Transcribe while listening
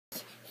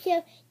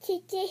So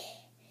today,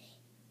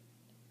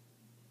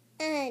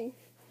 let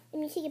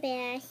me take a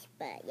bath,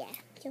 but yeah.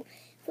 So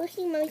first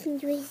thing Mom can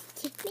do is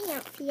take me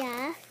out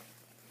here.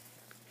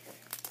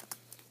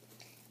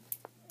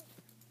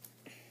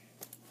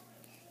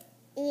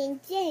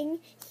 And then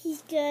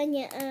she's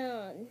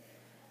gonna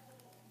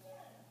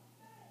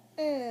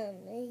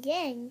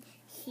then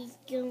she's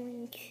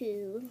going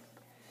to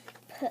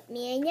put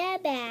me in a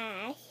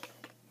bath.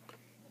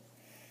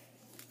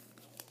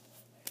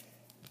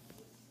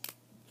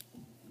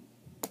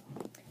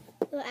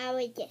 So I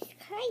would just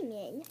climb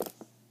in.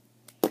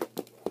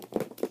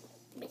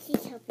 But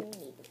she's helping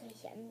me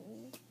because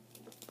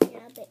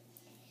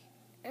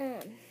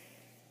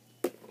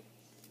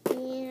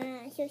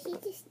yeah, so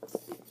she's just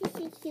a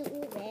cute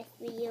little bath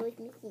video with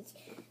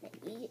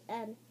me.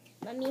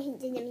 Mommy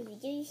didn't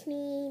introduce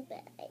me,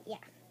 but yeah.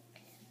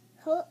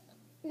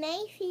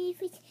 My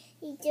favorite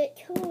is the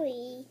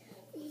toy.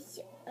 This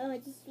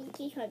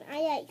one.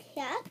 I like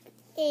that,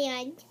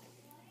 and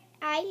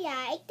I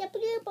like the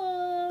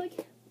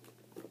bluebird.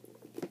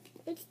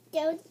 It's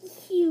the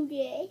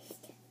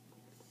cutest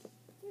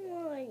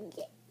one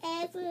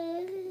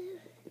ever.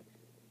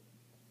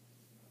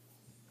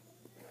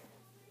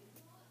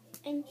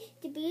 And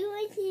the blue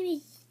one's name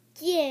is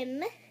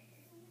Jim.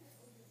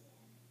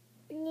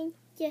 And then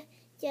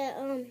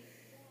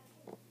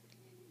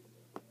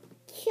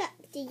Chuck,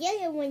 the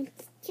yellow one's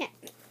Chuck.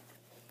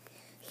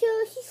 So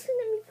she's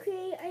gonna be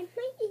great. I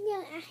might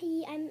email Ahi.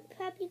 I'm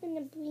probably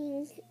gonna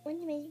bring one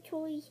of my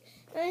toys.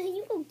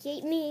 You go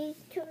get me a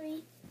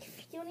toy.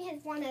 She only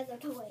has one other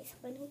toy, so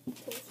I know what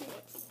toys he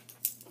is.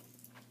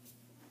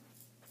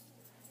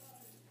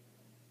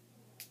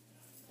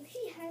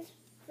 She has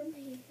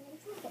something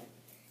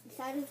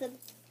inside of them.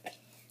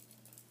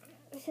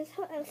 This is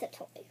her Elsa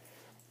toy.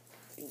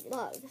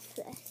 Loves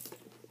this.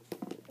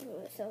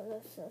 So.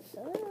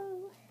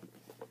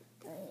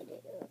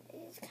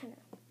 It's kind of.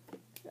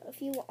 So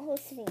if you want her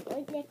sitting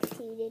right next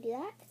to you to do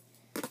that,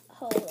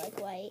 hold like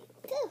right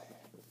there.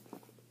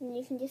 And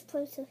you can just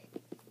put so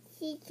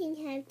she can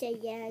have the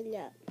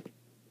yellow.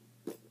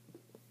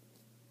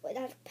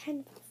 Without a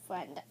pen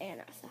friend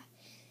and Elsa.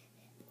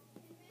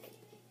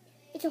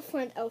 It's a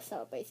friend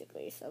Elsa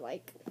basically, so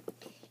like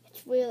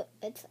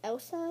it's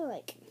Elsa,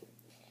 like,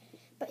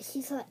 but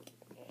she's like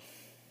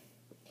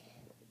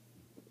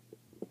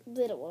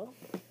little.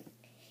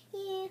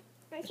 Yeah,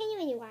 I can't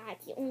really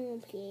watch it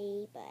on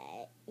play,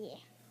 but yeah.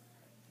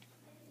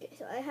 Okay,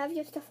 so I have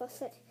your stuff all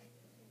set.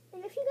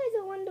 And if you guys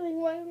are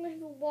wondering why I don't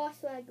have a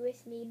wasp rag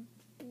with me,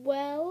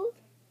 well,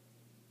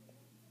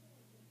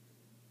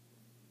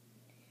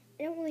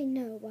 I don't really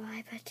know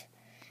why, but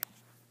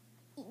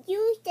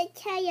use the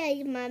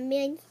tires,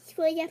 Mommy, and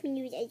switch up and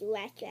use it as a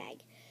wasp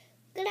rag.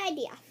 Good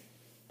idea.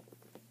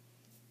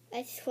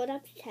 Let's put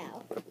up the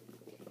towel.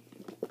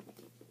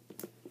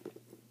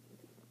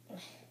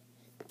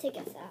 Take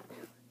us out.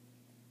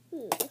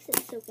 Ooh, looks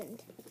like so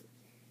good.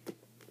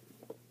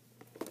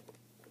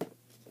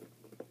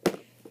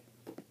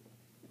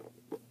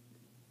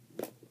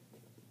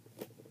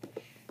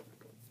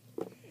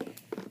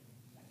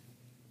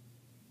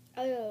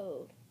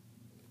 Oh.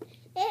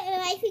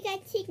 I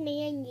forgot to take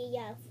Melanie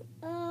off.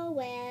 Oh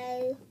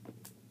well.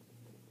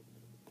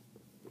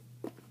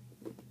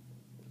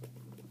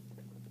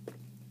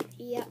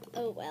 Yep,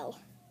 oh well.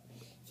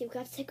 So you've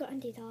got to take her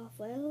undies off.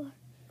 Well,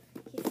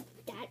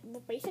 we're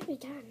basically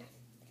done.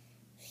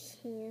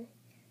 Yeah.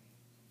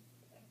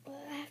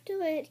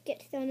 After it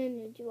gets done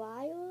in the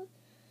dryer,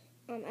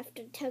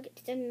 after the towel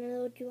gets done in the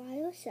little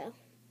dryer, so.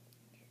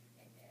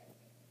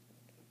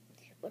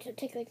 Which will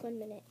take like 1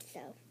 minute,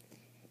 so.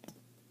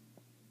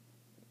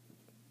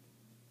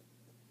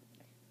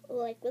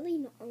 Like really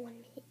not 1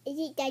 minute. Is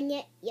it done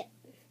yet? Yep.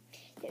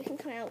 So it can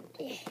come out.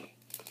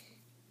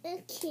 Okay,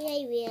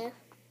 I will.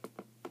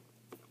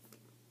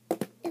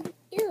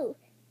 Ooh,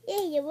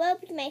 yeah, you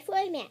rubbed my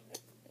floor mat.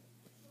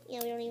 We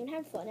don't even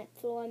have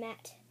floor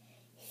mat.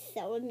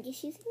 So I'm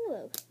just using the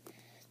rope.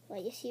 Well,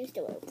 I just used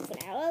the rope for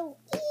now.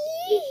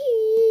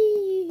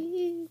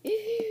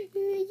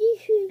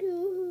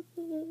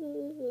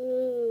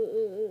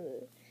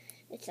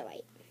 It's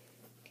alright.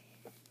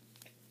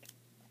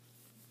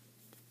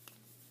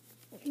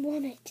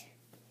 Warm it.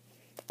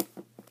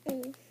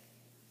 I'm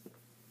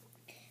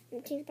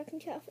changing back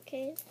into outfit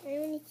case. I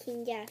only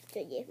changed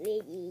after this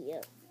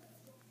video.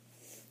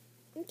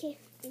 Okay,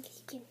 I guess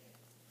you can.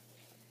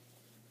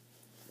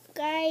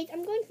 Guys,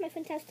 I'm going to my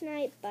friend's house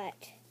tonight,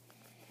 but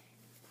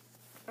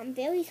I'm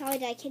very sorry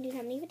that I can't do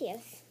that many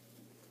videos.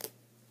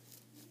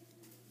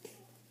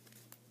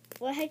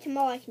 Well, I hope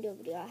tomorrow I can do a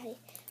video.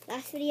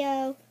 Last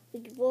video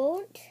we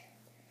won't,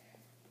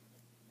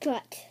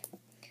 but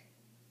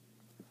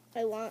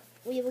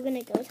we were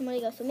gonna go somebody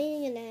go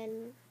swimming, and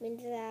then we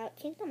ended up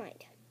changed my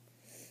mind.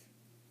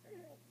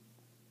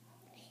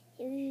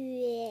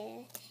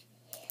 Yeah.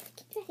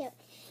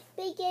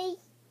 Bye guys,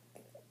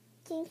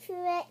 thanks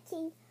for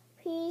watching.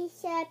 Please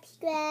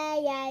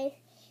subscribe.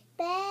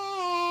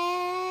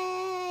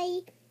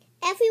 Bye.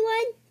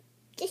 Everyone,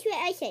 just what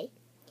I say.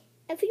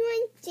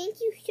 Everyone, thank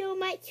you so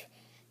much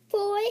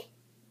for